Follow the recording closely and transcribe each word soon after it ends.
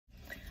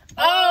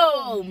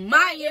Oh,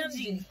 my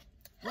MG.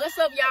 What's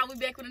up, y'all? We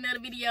back with another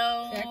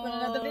video.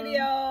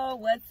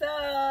 What's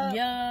up?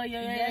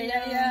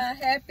 Yeah.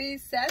 Happy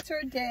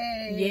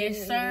Saturday.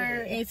 Yes,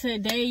 sir. And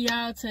today,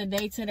 y'all,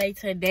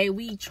 today,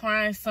 we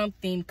trying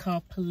something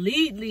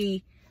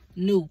completely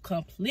new,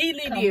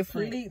 completely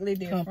different.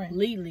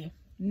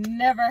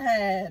 Never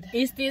had.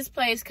 It's this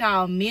place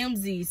called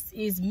Mimsy's.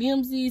 It's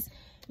Mimsy's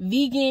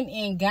Vegan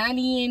and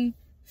Ghanaian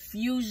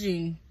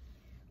Fusion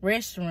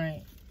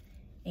Restaurant.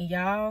 And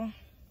y'all,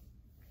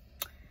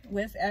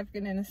 West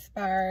African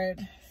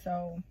inspired.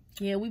 So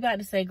yeah, we about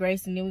to say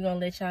grace and then we're gonna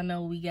let y'all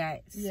know what we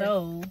got. Yes.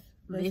 So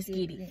let's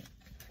get it.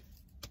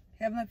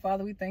 Heavenly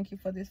Father, we thank you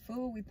for this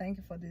food. We thank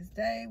you for this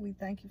day. We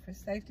thank you for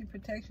safety,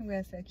 protection. We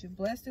ask that you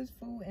bless this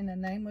food in the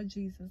name of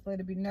Jesus.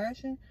 Let it be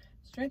nourishing,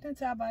 strengthen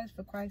to our bodies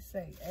for Christ's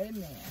sake.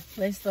 Amen.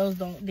 Bless those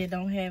that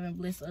don't have and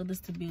bless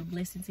others to be a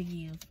blessing to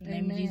give. In the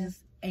name of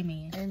Jesus,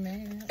 amen.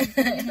 Amen.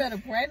 You better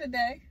pray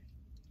today.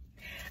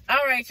 All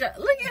right, y'all.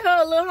 Look at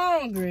her a little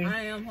hungry.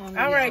 I am hungry.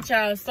 All right,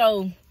 y'all.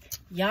 So,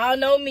 y'all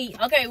know me.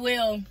 Okay,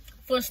 well,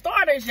 for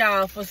starters,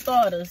 y'all,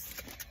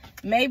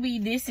 maybe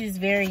this is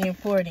very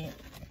important.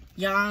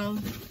 Y'all,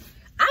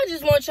 I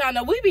just want y'all to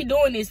know we be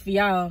doing this for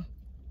y'all.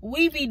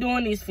 Because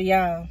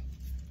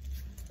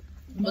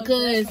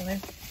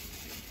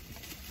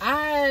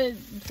I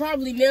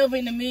probably never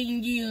in a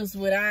million years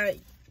would I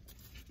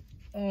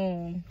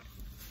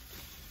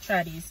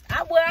try this.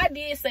 I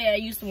did say I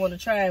used to want to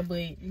try it,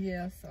 but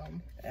yeah, so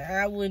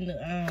I wouldn't.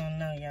 I don't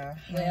know, y'all.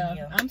 Well,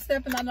 yeah. I'm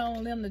stepping out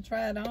on them to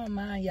try it. I don't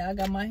mind, y'all. I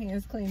got my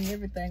hands clean and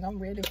everything. I'm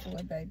ready for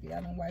it, baby. I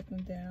done wipe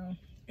them down.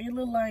 It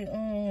look like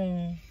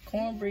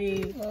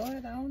cornbread. Oh,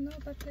 Lord, I don't know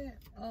about that.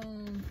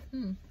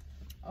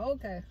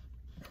 Okay.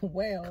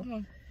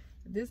 Well,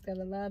 this got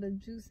a lot of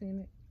juice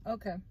in it.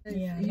 Okay.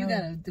 Yeah, you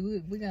gotta do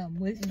it. We gotta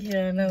mush it.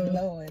 Yeah, no.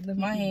 Lord,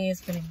 my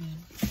hands gonna be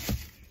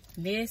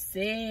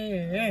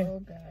messy. Oh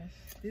gosh,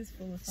 this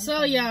food.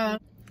 So y'all,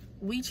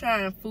 we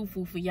trying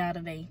fufu for y'all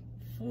today.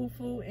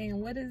 Fufu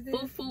and what is it?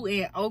 Fufu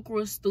and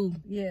okra stew.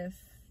 Yes.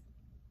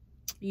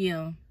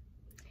 Yeah.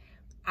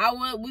 I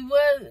was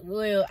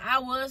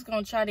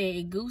gonna try that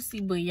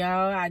egusi, but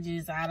y'all, I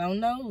don't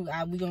know.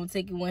 We gonna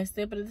take it one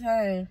step at a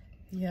time.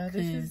 Yeah,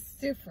 this is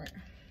different.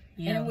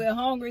 Yeah. And we're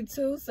hungry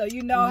too, so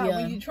you know how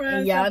when you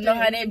trying y'all something, know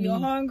how that be. You're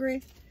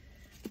hungry.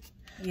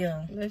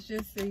 Yeah. Let's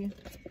just see.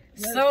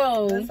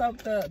 Let's hope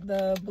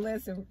the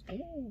blessing.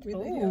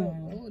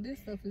 Oh, this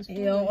stuff is full.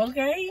 Yeah,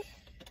 okay.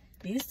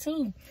 This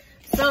too.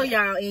 So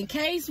y'all, in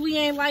case we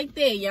ain't like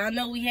that, y'all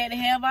know we had to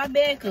have our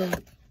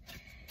backup.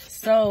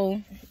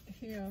 So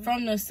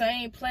from the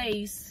same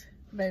place,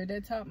 baby,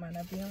 that top might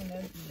not be on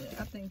that.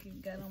 I think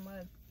it got on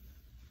my.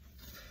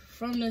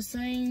 From the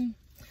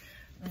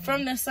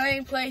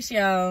same place,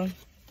 y'all.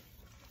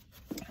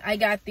 I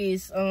got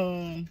this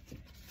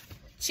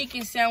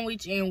chicken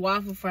sandwich and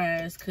waffle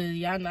fries, cause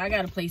y'all know I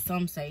gotta play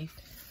something safe.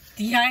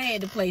 Yeah, I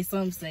had to play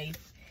something safe.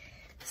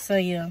 So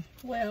yeah.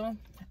 Well,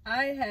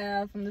 I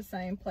have from the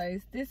same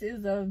place. This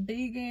is a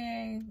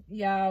vegan,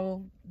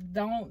 y'all.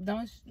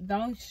 Don't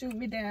shoot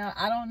me down.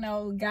 I don't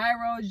know,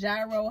 gyro,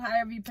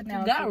 however you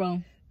pronounce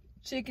it.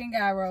 Chicken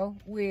gyro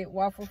with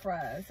waffle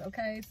fries.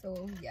 Okay,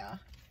 so yeah,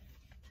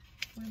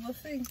 we will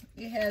see.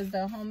 It has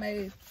the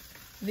homemade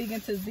vegan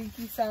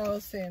tzatziki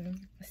sauce and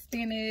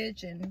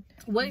spinach and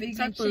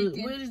vegan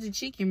chicken. What is the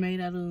chicken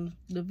made out of?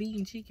 The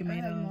vegan chicken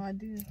made out of? I have no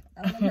idea.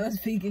 I don't know it's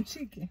vegan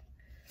chicken.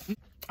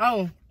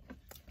 Oh.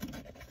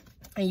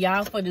 And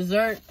y'all, for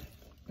dessert,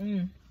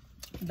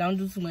 don't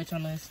do too much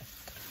on us.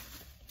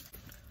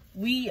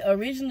 We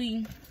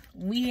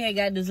had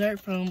got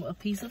dessert from A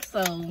Piece of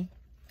Soul.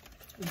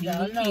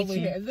 Y'all know we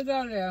had to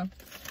go there.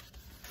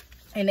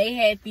 And they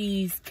had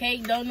these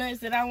cake donuts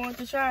that I wanted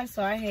to try,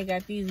 so I had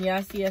got these. And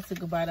y'all see, I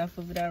took a bite off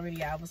of it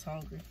already. I was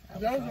hungry.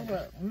 Those are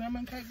what?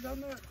 Lemon cake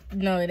donuts?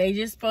 No, they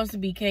just supposed to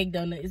be cake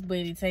donuts, but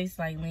it tastes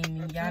like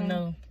lemon. Y'all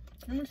know.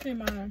 Let me see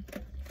mine.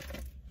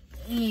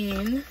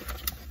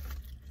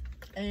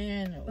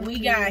 And we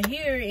got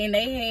here and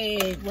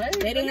they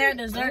didn't have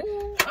dessert.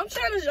 Ooh. I'm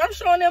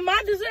showing them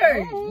my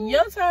dessert. Ooh.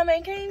 Your time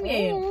ain't came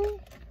yet. Ooh.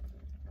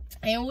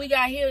 And we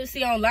got here,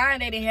 see online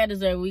they didn't have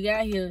dessert. We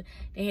got here,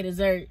 they had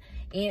dessert.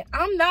 And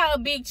I'm not a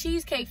big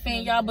cheesecake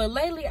fan, y'all, but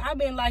lately I've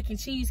been liking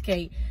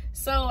cheesecake.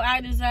 So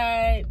I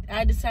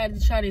decided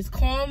to try this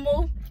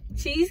caramel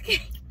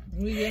cheesecake.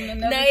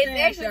 It's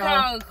actually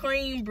called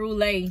cream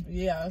brulee.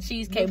 Yeah.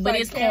 Cheesecake, but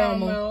it's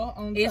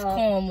caramel. It's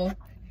caramel.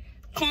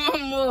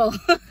 Caramel.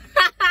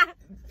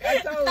 I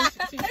told you,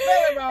 she spelled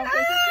it wrong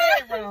because she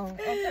said it wrong.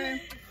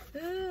 Okay.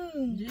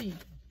 Gee.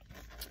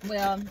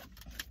 Well,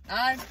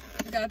 I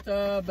got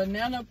the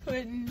banana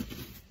pudding.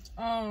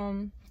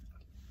 I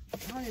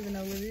don't even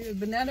know what it is.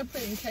 Banana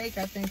pudding cake,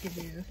 I think it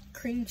is.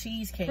 Cream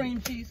cheesecake.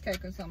 Cream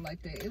cheesecake or something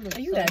like that. It looks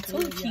you got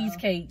two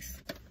cheesecakes.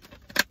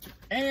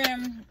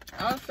 And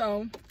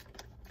also,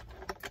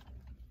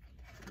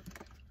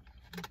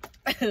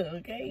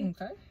 okay.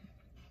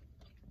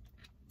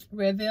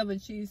 Red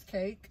velvet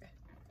cheesecake.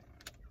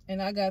 And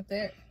I got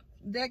that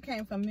that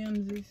came from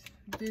Mimsy's.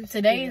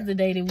 Today is the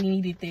day that we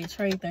needed that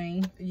tray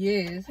thing.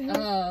 Yes. We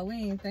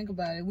didn't think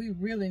about it. We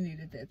really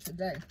needed that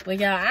today. But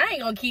y'all, I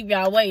ain't gonna keep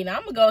y'all waiting.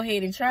 I'm gonna go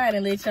ahead and try it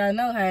and let y'all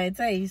know how it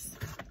tastes.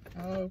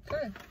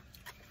 Okay.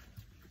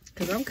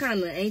 Cause I'm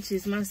kind of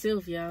anxious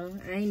myself, y'all.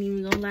 I ain't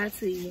even gonna lie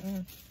to you.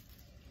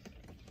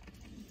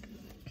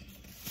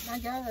 My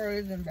gyro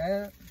isn't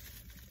bad.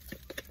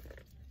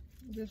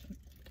 Just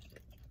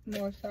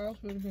more sauce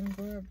would have been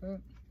good, but.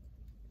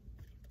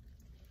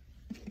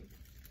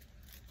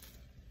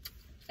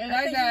 And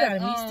I think got, you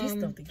gotta mix this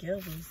stuff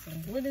together. So.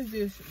 What is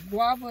this?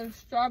 Guava,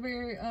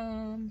 strawberry,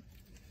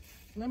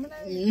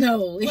 lemonade?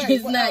 No,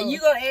 it's not. You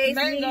gonna ask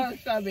mango me?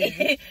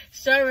 Strawberry.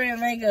 Strawberry and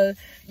mango.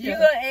 You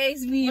gonna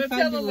ask me if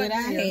I do what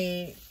I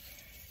had.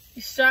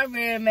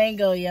 Strawberry and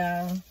mango,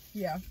 y'all.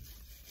 Yeah.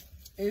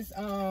 It's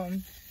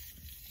of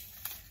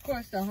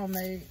course the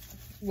homemade.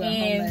 Well,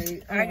 and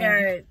homemade. I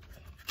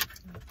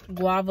got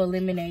guava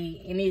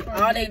lemonade, and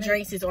all they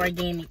drinks is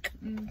organic.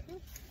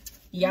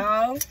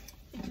 Y'all.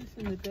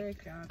 In the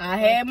back, y'all. I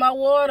had my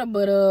water,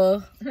 but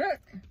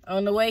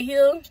on the way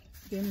here,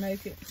 didn't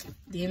make it.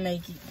 Didn't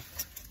make it.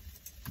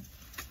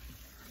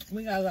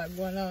 We got a lot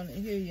going on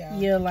in here,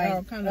 y'all. Yeah,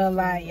 like a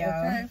lot, y'all.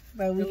 Okay?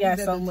 But we got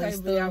so much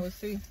stuff. Y'all will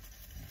see.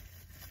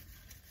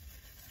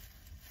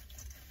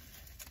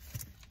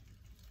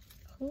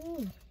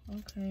 Ooh,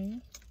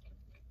 okay.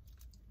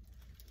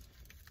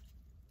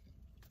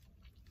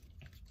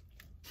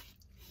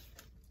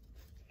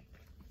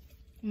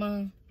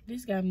 Mom,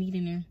 this got meat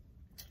in there.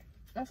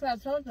 That's what I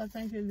told you. I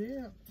think it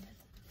did.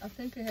 I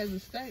think it has a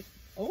steak.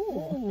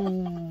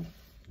 Oh.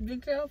 Be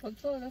careful,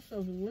 too. That stuff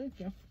is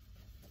leaking.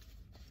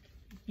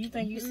 You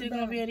think you still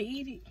gonna be able to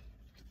eat it?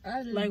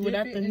 I just like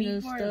without the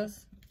meat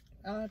parts?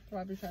 I'll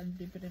probably try to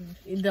dip it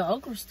in the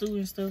okra stew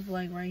and stuff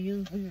like right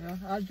here. Yeah,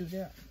 I'll do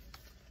that.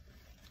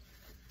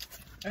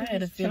 I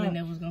had a feeling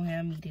that was gonna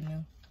have meat in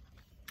there.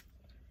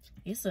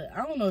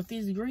 I don't know if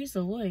this is grease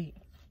or what.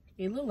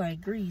 It look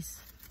like grease.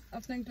 I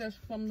think that's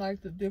from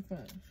like the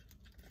different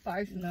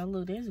spices. No,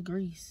 look, there's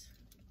grease.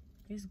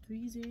 It's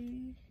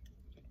greasy.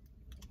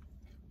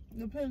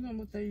 Depends on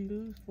what they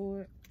use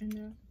for it in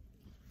there.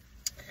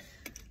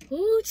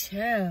 Ooh,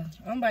 child.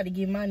 I'm about to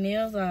get my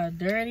nails all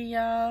dirty,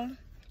 y'all.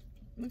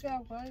 Look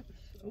how white.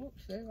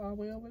 Oops, they're all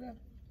the way over there.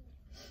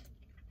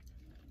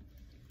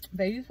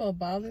 Baby, you supposed to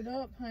ball it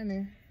up,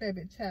 honey.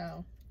 Baby,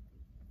 child.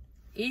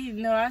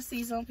 No, I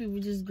see some people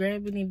just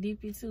grab it and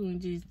dip it too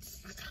and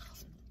just...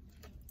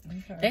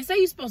 Okay. They say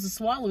you're supposed to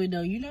swallow it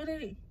though. You know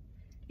that?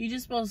 You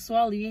just supposed to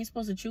swallow it. You ain't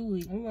supposed to chew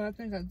it. Oh, I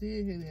think I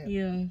did hear that.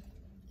 Yeah.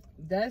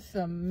 That's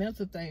a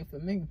mental thing for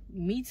me.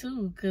 Me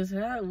too. Cause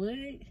what?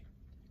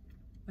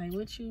 Like,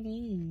 what you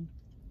mean?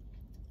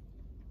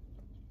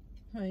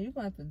 Honey, you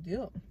got to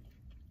dip.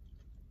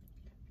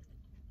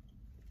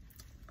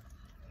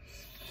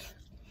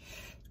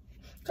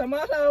 Come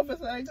on over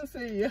so I can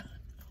see you.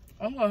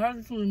 I'm gonna have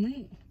to chew the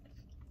meat.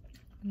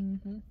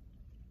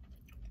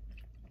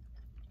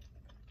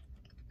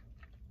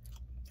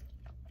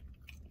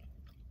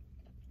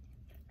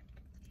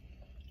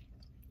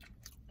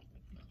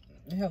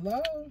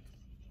 Hello?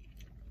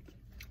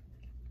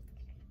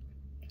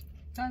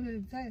 How did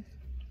it taste?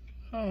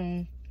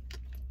 Oh.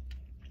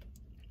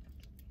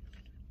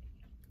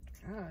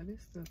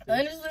 This stuff.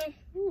 Honestly,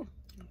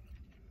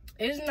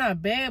 it's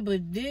not bad,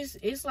 but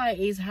it's like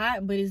it's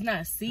hot, but it's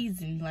not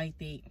seasoned like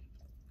that.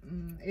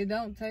 It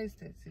don't taste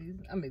that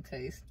season. I mean,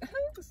 taste.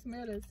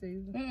 Smell that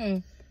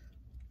season.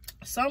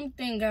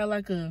 Something got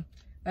like a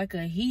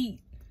heat.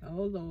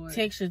 Oh Lord.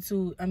 Texture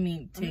to. I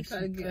mean,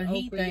 texture. A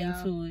heat thing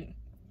to it.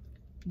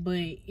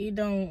 But it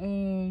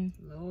don't.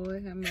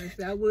 Lord have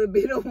mercy. I would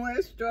be the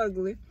one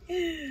struggling.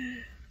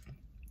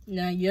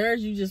 Now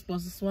yours, you just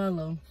supposed to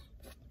swallow.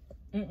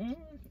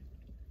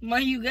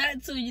 Man, you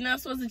got to. You're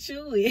not supposed to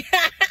chew it.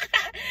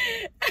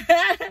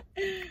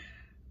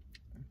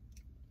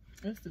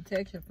 It's the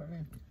texture for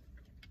me.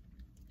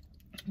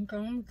 Okay,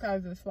 let me try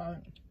to swallow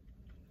it.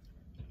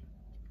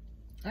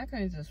 I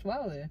can't just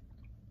swallow it.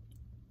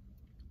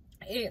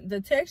 The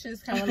texture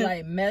is kind of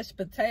like mashed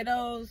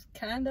potatoes,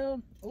 kind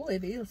of. Oh,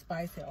 it is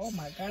spicy. Oh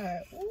my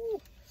God.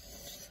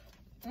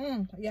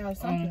 Ooh. Yeah,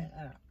 something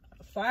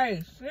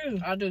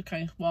spicy. I just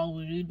can't swallow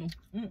it either.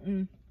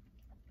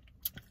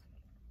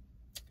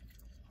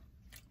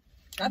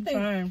 I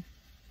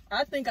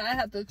think I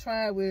have to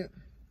try with.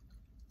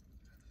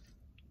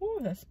 Ooh,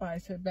 that's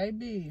spicy,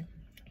 baby.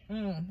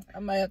 I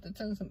might have to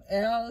turn some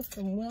L's,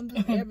 some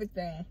windows,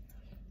 everything.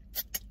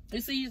 You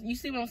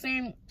see what I'm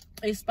saying?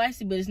 It's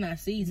spicy, but it's not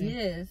seasoned.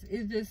 Yes,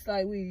 it's just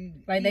like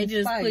they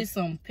just put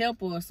some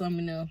pepper or something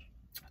in there.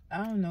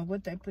 I don't know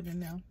what they put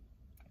in there.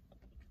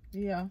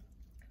 Yeah.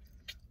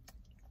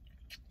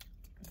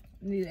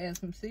 Need to add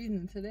some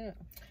seasoning to that.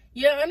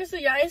 Yeah,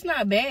 honestly, y'all, it's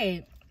not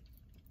bad.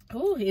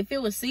 Ooh, if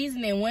it was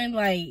seasoned and went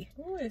like...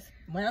 Ooh,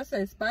 when I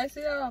say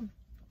spicy, y'all,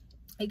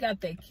 it got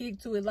that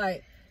kick to it.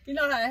 Like, you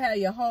know how it had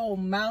your whole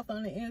mouth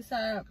on the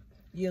inside?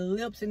 Your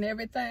lips and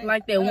everything?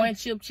 Like that one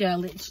chip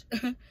challenge.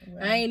 Well,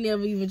 I ain't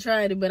never even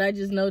tried it, but I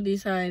just know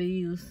this how it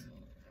is.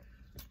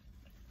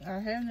 I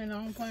haven't and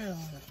I don't plan on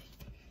it.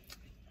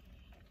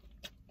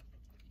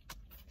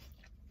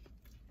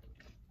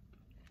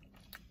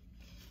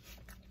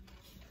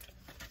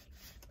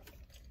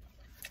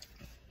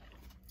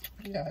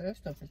 Yeah, that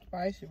stuff is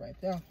spicy right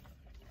there.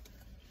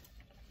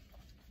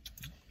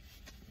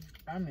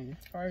 I mean,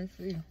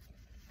 spicy.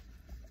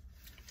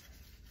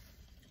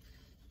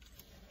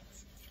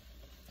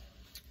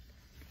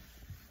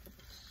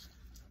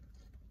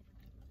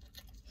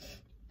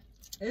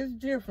 It's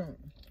different.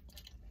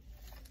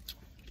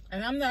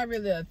 And I'm not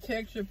really a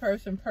texture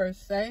person per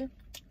se,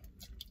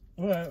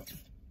 but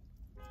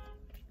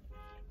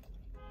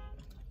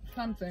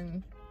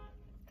something,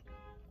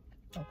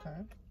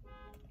 okay.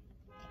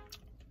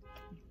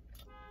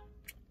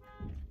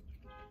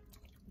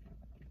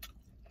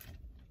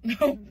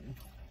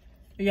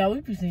 Yeah,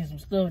 we be seeing some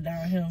stuff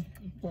down here.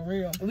 For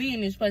real. We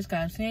in this place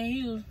called San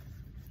Hills.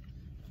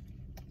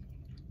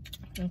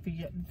 And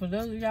for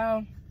those of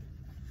y'all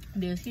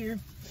that's here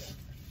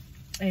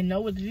and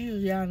know what it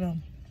is, y'all know.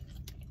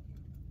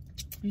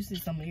 You see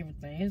some of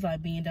everything. It's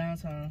like being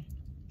downtown.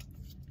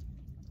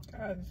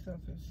 God, this stuff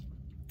is...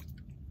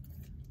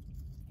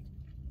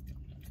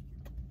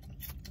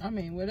 I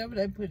mean, whatever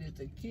they put is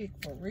a kick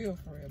for real,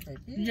 baby.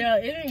 Yeah,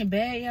 it ain't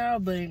bad, y'all,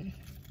 but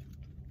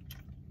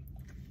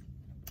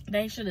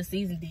they should have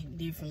seasoned it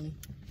differently.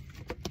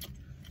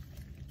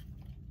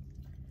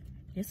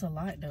 It's a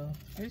lot, though.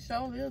 It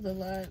sure is a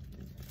lot.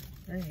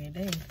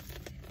 Dang.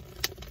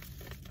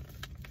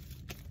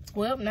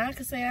 Well, now I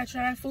can say I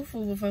tried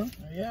fufu before.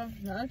 Yeah,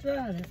 I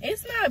tried it.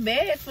 It's not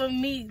bad for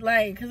me,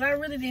 like, because I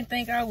really didn't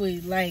think I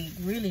would, like,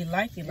 really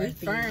like it.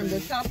 It's firm.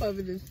 The top of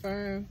it is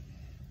firm.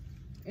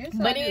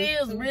 Inside but it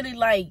is really,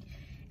 like,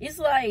 it's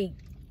like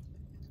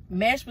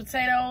mashed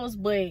potatoes,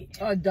 but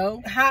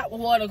dough. Hot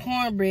water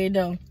cornbread,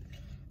 though.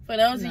 For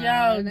those of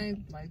y'all. It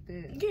ain't like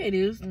that. Yeah, it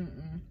is.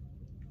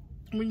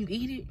 When you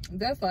eat it.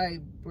 That's like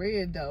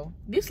bread, though.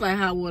 This like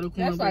hot water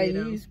cornbread, That's like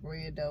though. yeast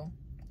bread, though.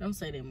 Don't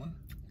say that, Mom.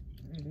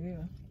 Yeah.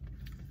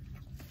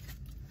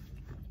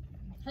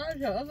 How's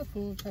your other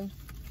food taste?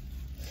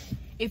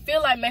 It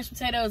feel like mashed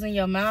potatoes in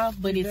your mouth,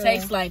 but it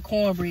tastes like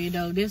cornbread,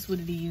 though. That's what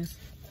it is.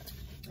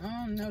 I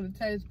don't know the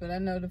taste, but I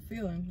know the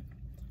feeling.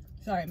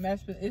 It's like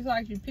it's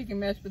like you're picking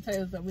mashed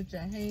potatoes up with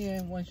your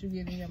hand once you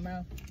get in your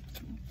mouth.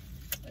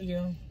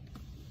 Yeah.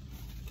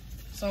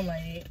 Something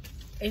like that.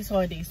 It's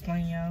hard to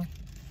explain, y'all.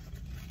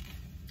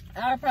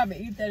 I'll probably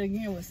eat that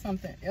again with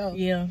something else.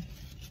 Yeah.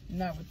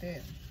 Not with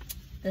that.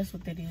 That's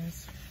what that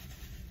is.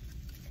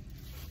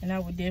 And I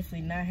would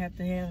definitely not have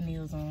to have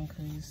nails on,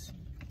 because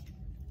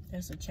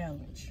that's a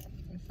challenge.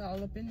 It's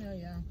all up in there,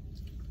 y'all.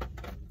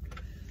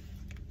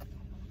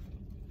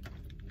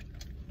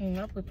 And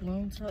I put the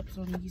wrong tops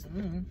on these.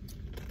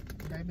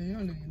 Baby, you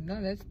don't need none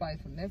of that spice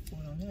from that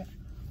food on that.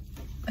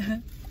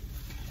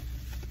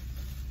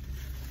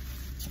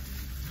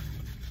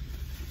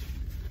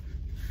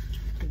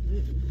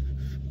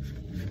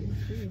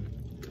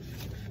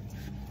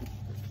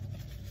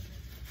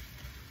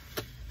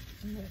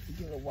 I'm going to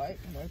get a wipe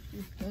and wipe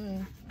this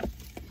down.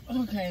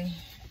 Okay.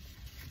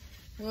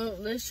 Well,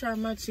 let's try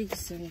my chicken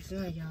sandwich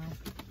now, y'all.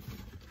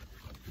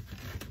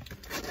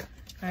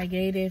 I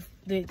gave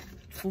that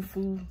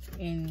fufu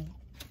and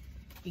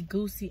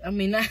egusi. I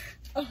mean, not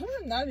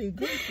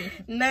egusi.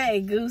 Not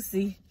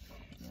egusi.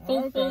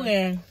 Fufu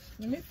Okay. and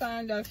let me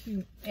find out if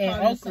you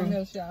and okra. something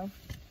Else, y'all.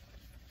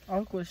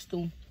 Okra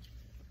stew.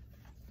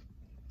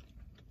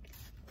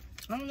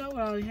 I don't know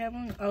what I have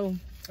on. Oh,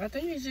 I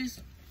think it's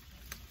just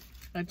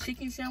a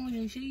chicken sandwich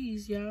and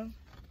cheese, y'all.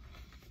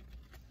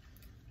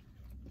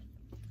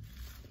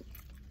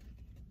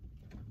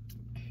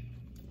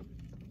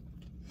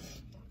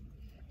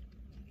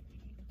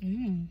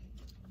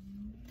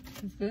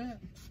 It's good.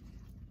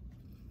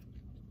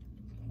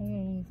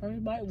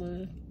 First bite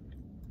was.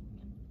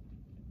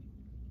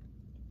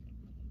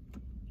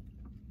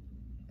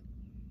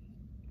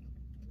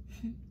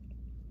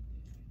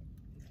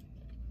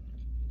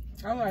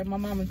 I like my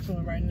mama's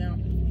doing right now.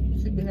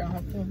 She be having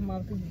her food from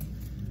other people.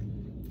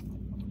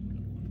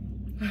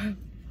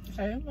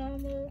 Hey,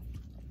 mama.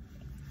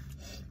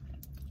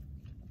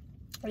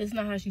 It's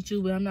not how she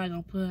chew, but I'm not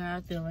gonna put her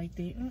out there like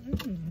that.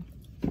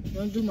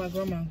 Don't do my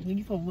grandma.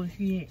 You for where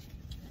she at?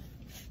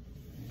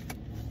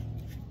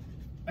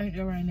 Ain't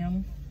that right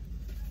now?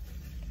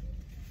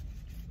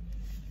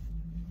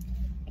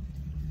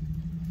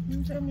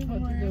 You tell me what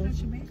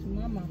to do.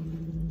 My mama.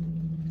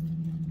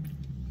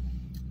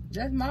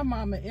 That's my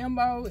mama.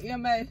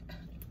 M-O-M-A.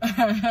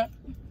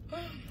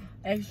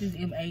 Actually, it's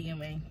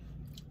M-A-M-A.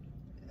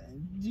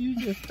 You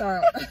just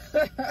start.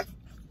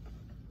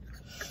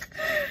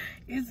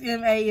 It's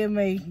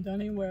M-A-M-A.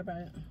 Don't even worry about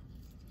it.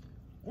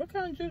 What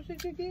kind of juice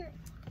did you get?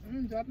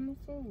 Dropping the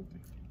food.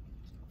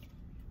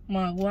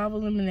 My guava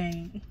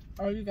lemonade.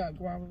 Oh, you got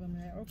guava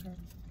lemonade. Okay.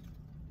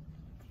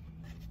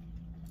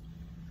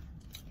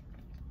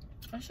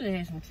 I should have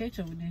had some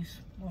ketchup with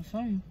this or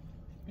something.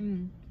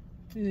 You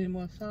need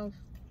more sauce?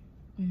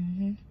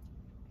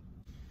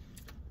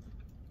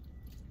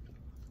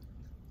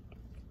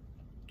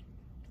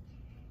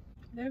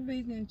 That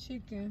vegan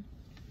chicken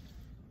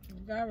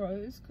gyro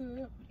is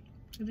good.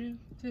 It is.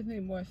 Just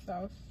need more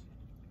sauce.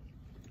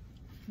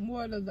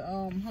 More of the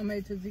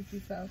homemade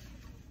tzatziki sauce.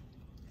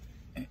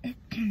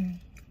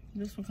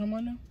 This will come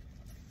on now?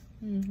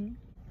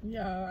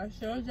 Yeah, I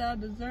showed y'all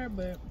dessert,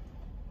 but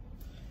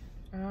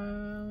I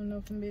don't know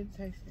if I'm able to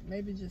taste it.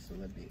 Maybe just a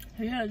little bit.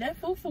 Yeah,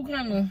 that fufu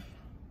kind of.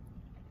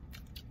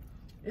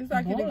 It's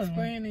like it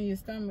expanding in your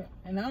stomach.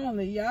 And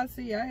y'all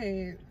see, I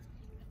had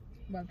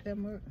about that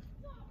much.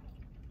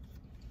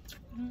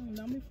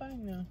 Don't be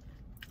fighting now.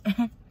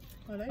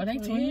 Are they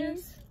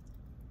twins?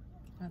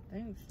 I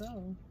think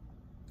so.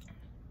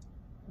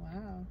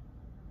 Wow.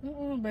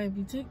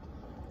 Baby, take.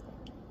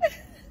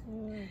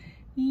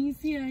 You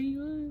see how he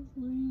was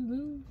when you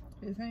lose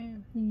his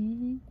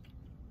hand?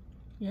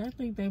 Yeah, I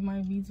think they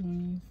might be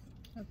twins.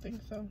 I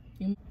think so.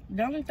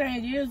 The only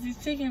thing is, these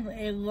chickens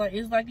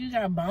it's like you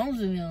got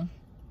bones in them.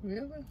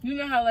 Really? You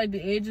know how like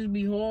the edges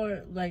be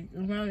hard, like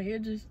around the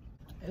edges.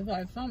 It's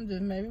like something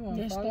just made me want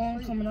to fall asleep.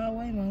 That storm coming our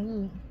way, my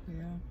look.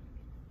 Yeah.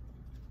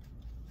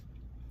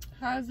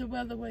 How's the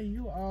weather where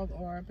you all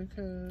are?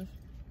 Because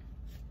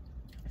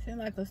it seems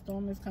like a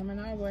storm is coming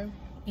our way.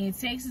 In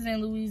Texas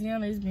and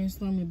Louisiana, it's been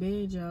storming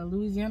bad, y'all.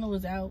 Louisiana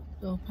was out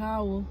of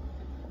power.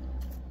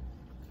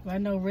 I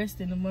know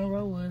Reston and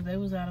Monroe they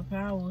was out of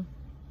power.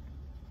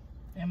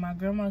 And my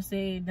grandma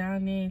said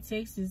down there in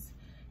Texas,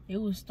 it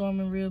was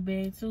storming real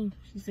bad too.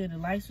 She said the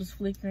lights was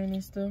flickering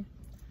and stuff.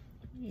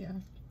 Yeah.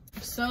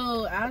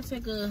 So I'll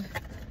take a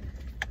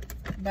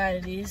bite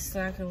of this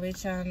so I can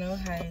let y'all know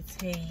how it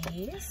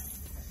tastes.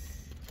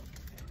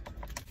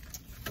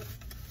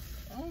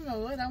 I don't know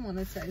what I want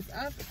to taste.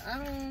 I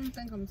don't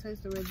think I'm gonna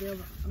taste the red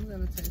velvet. I'm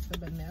gonna taste the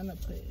banana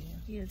pudding.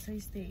 Yeah,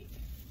 taste it.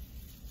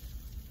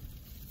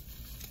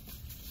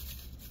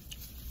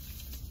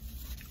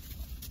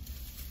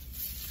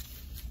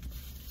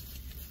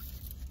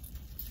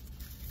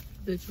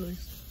 Good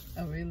choice.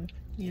 Oh really?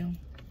 Yeah.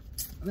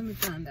 Let me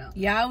find out.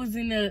 Yeah, I was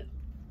in the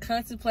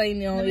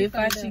contemplating on if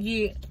I should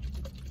get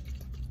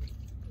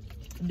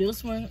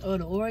this one or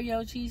the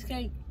Oreo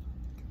cheesecake.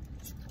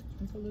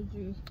 It's a little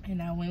juice. And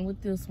I went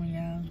with this one,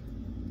 y'all.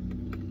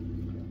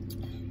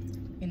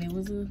 And it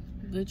was a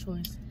good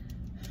choice.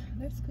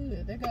 That's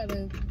good. They got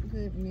a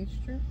good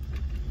mixture.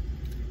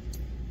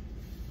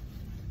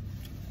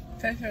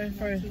 Take her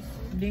first.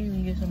 Then you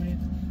can get some of this.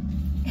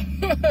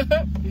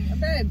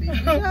 Baby,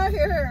 you out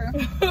here.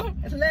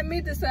 Let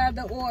me decide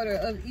the order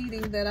of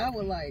eating that I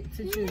would like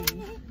to choose.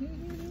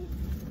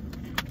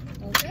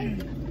 Okay.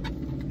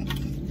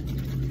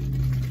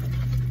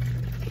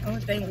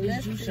 Only thing with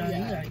this juice, y'all,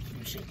 you gotta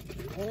keep shit.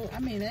 I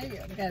mean,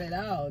 they got it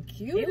all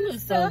cute. It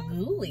was so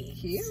gooey.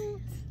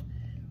 Cute.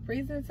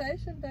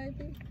 Presentation,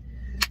 baby.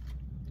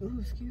 Ooh,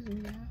 excuse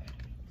me, y'all.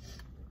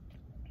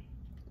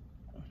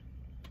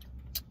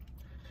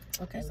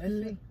 Okay, let's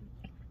see.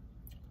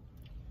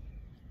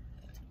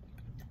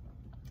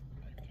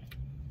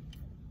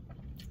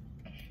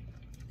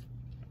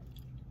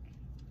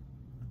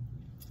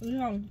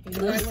 No, it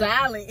looks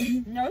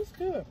solid. No, it's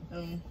good.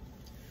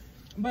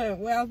 But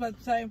what I was about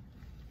to say,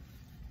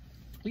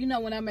 you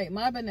know, when I make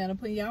my banana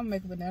pudding, y'all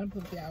make a banana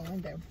pudding for y'all one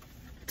day.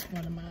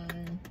 One of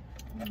mine.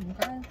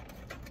 Okay.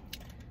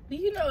 Do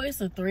you know it's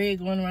a thread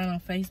going around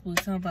on Facebook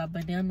talking about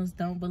bananas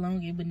don't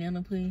belong in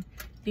banana pudding?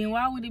 Then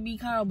why would it be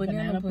called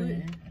banana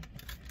pudding?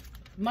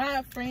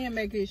 My friend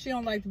make it. She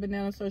don't like the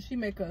banana, so she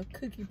make a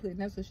cookie pudding.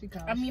 That's what she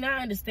calls it. I mean, I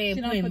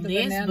understand putting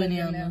less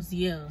bananas,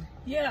 yeah.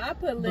 Yeah, I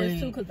put less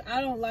too because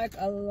I don't like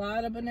a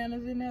lot of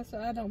bananas in there, so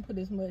I don't put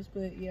as much.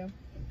 But yeah,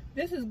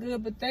 this is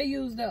good. But they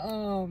use the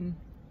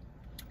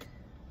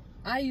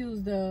I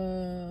use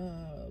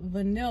the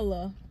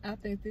vanilla. I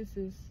think this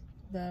is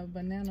the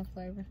banana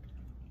flavor.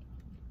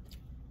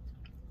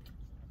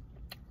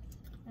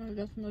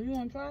 You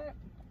want to try it?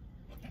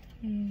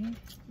 You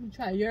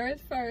try yours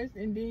first,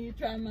 and then you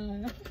try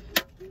mine.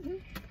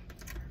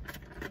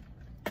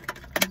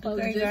 So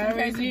just in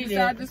case you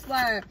decide to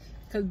slide,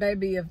 because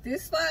baby, if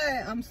this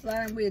slide, I'm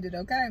sliding with it.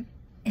 Okay,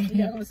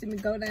 y'all gonna see me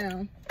go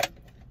down.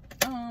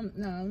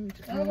 No.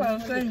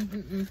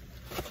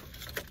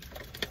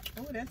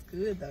 Oh, that's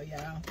good though,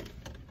 y'all.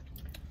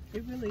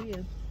 It really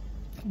is.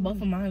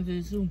 Both of mine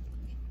is too.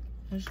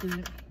 That's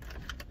good.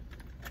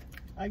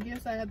 I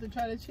guess I have to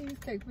try the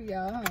cheesecake for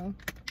y'all, huh?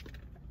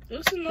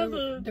 It's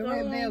another the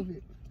red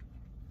velvet.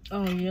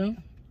 Oh yeah.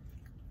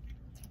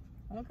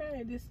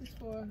 Okay, this is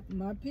for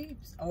my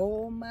peeps.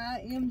 Oh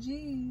my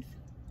MGs.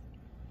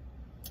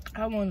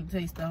 I want to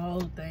taste the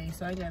whole thing,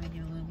 so I gotta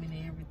get a little bit of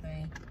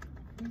everything.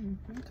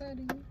 Okay,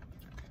 then.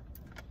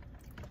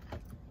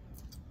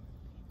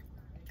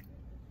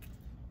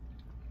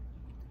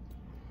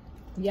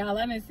 Y'all,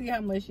 I didn't see how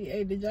much she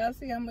ate. Did y'all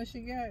see how much she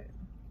got?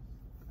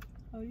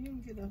 Oh, you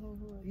didn't get a whole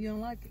lot. You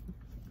don't like it?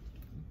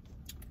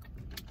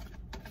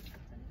 That's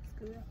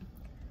good.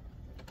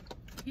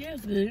 Yeah,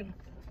 it's good.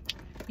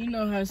 You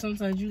know how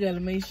sometimes you gotta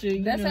make sure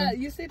you that's how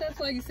you see. That's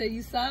why you say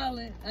you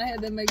silent. I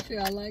had to make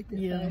sure I liked it.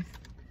 Yeah. First.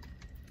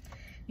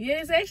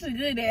 Yeah, it's actually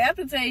good. The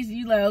aftertaste,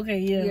 you like, okay,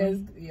 yeah. Yes,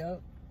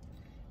 yep.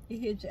 It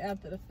hit you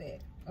after the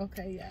fact.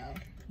 Okay, y'all.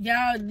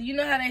 Y'all, you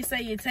know how they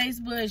say your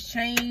taste buds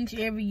change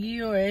every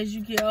year or as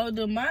you get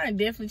older? Mine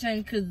definitely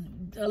changed because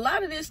a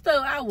lot of this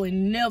stuff I would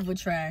never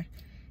try.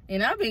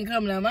 And I've been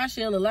coming out my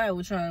shell a lot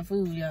with trying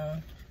food,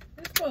 y'all.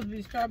 It's supposed to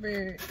be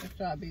strawberry.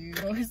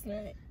 No, it's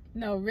not.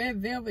 No, red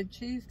velvet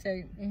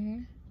cheesecake.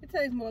 It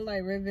tastes more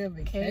like red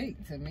velvet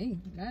cake to me,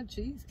 not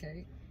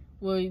cheesecake.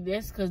 Well,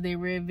 that's because they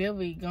red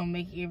velvet gonna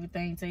make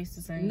everything taste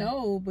the same.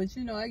 No, but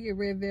you know I get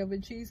red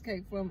velvet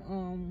cheesecake from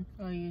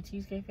Oh, your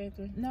Cheesecake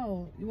Factory?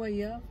 No, well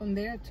yeah, from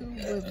there too,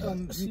 but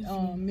from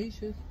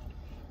Misha's.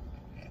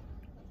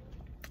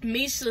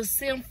 Misha's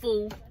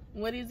Sinful.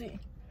 What is it?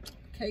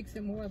 Cakes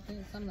and more, I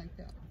think, something like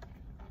that.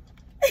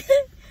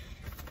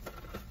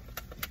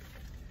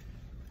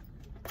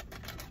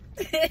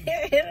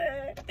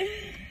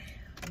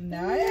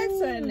 Now I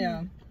asked her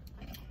now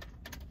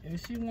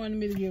if she wanted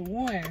me to get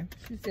one.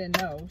 She said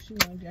no. She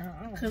wanted to get her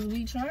own. Cause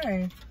we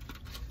trying.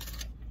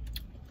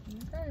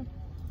 Okay.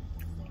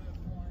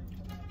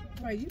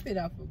 Wait, you bit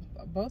off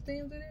of both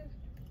ends of this?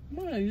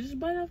 Come on, you just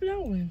bite off that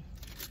one.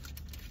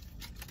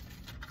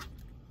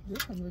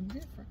 This one look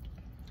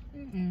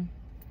different.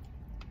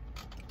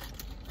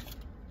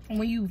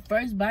 When you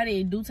first bite it,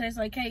 it do taste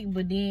like cake,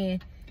 but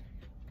then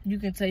you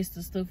can taste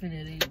the stuff in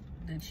it,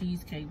 the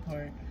cheesecake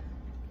part.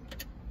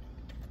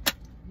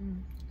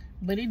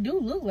 But it do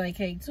look like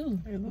cake too.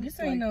 This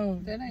ain't no,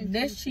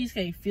 that's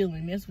cheesecake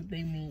filling. That's what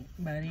they mean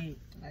by that.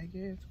 I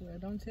guess. Well,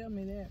 don't tell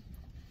me that.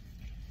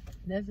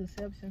 That's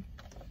deception.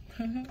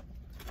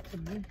 To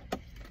me.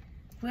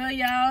 Well,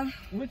 y'all,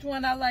 which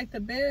one I like the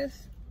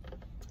best?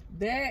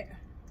 That,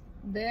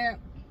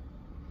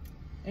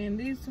 and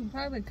these two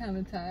probably kind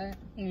of tied.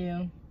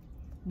 Yeah,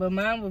 but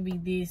mine would be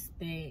this,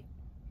 that,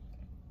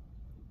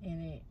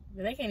 and it.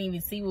 But they can't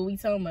even see what we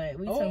talking about.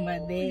 We talking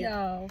about that.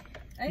 Y'all.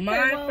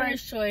 My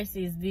first choice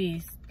is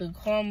this, the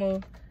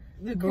caramel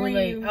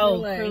brulee.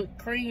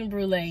 Cream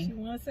brulee. She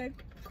want to say,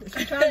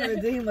 she's trying to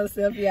redeem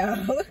herself,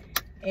 y'all.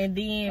 And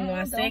then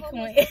my second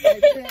one.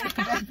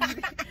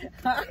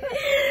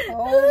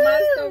 Oh, my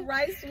stuff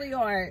right,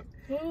 sweetheart.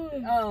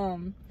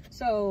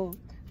 So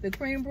the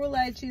cream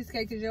brulee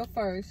cheesecake is your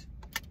first.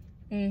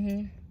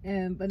 And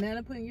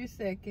banana pudding your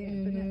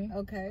second.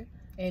 Okay.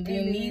 And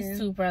then these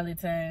two probably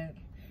tied.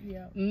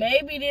 Yeah.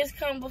 Maybe this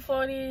come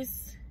before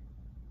this.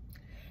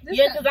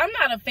 Yeah, because I'm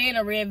not a fan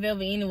of red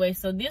velvet anyway,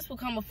 so this will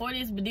come before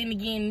this. But then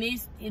again,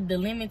 the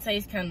lemon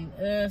tastes kind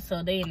of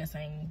so they in the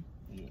same.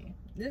 Yeah.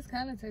 This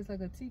kind of tastes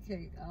like a tea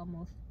cake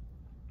almost.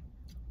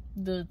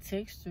 The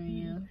texture,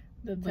 yeah.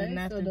 The but taste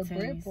not or the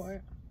bread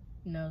part.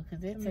 No,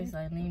 because it tastes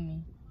like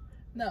lemon.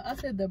 No, I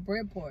said the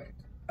bread part.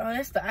 Oh,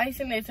 that's the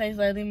icing that tastes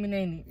like lemon,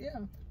 ain't it?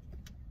 Yeah.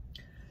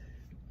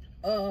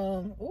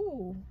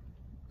 Ooh,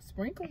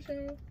 sprinkle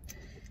shell.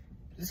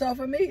 So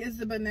for me, it's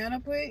the banana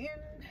pudding,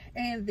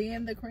 and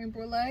then the creme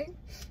brulee,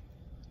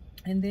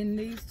 and then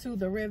these two,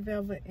 the red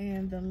velvet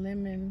and the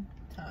lemon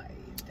tide.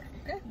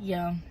 Okay.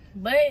 Yeah,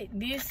 but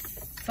this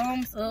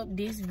sums up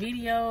this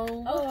video.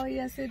 Oh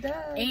yes, it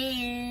does.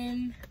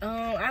 And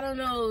I don't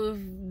know if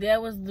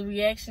that was the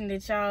reaction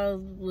that y'all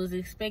was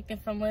expecting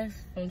from us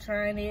from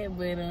trying it,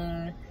 but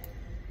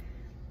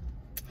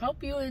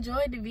hope you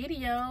enjoyed the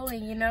video,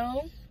 and you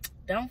know,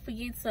 don't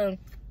forget to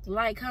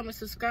like, comment,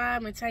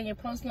 subscribe, and turn your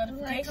post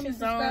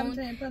notifications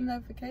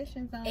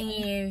on.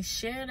 And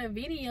share the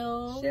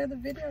video. Share the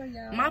video,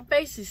 y'all. My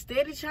face is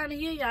steady trying to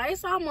hear y'all.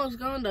 It's almost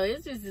gone though.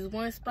 It's just this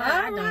one spot.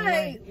 All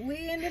right, we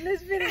ending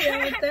this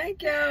video.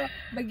 Thank y'all.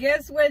 But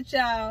guess what,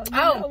 y'all? You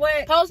know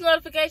what? Post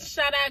notification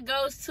shout out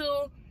goes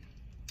to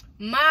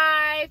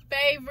my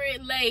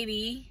favorite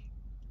lady,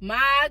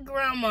 my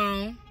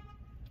grandma.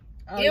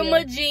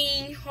 Emma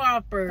Jean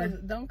Harper.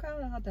 Don't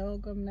call her the whole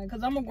government,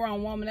 because I'm a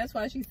grown woman. That's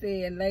why she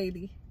said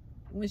lady.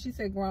 When she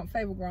said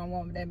favorite grown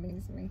woman, that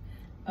means me.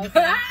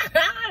 Okay.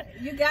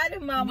 You got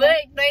it, mama. But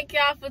thank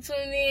y'all for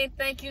tuning in.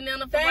 Thank you,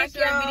 Nana, for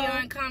watching our video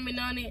and comment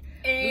on it.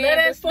 And let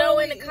us know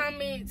in the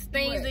comments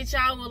things that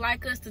y'all would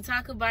like us to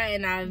talk about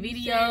in our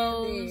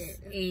videos.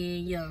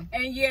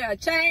 And yeah,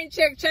 chain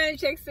check.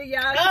 See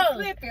y'all. Oh,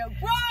 flip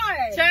it,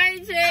 boy.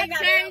 Chain check.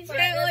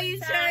 What you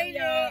chain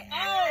it?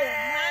 Oh,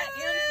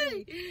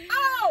 my MG.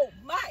 Oh,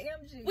 my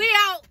MG. We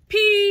out.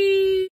 Peace.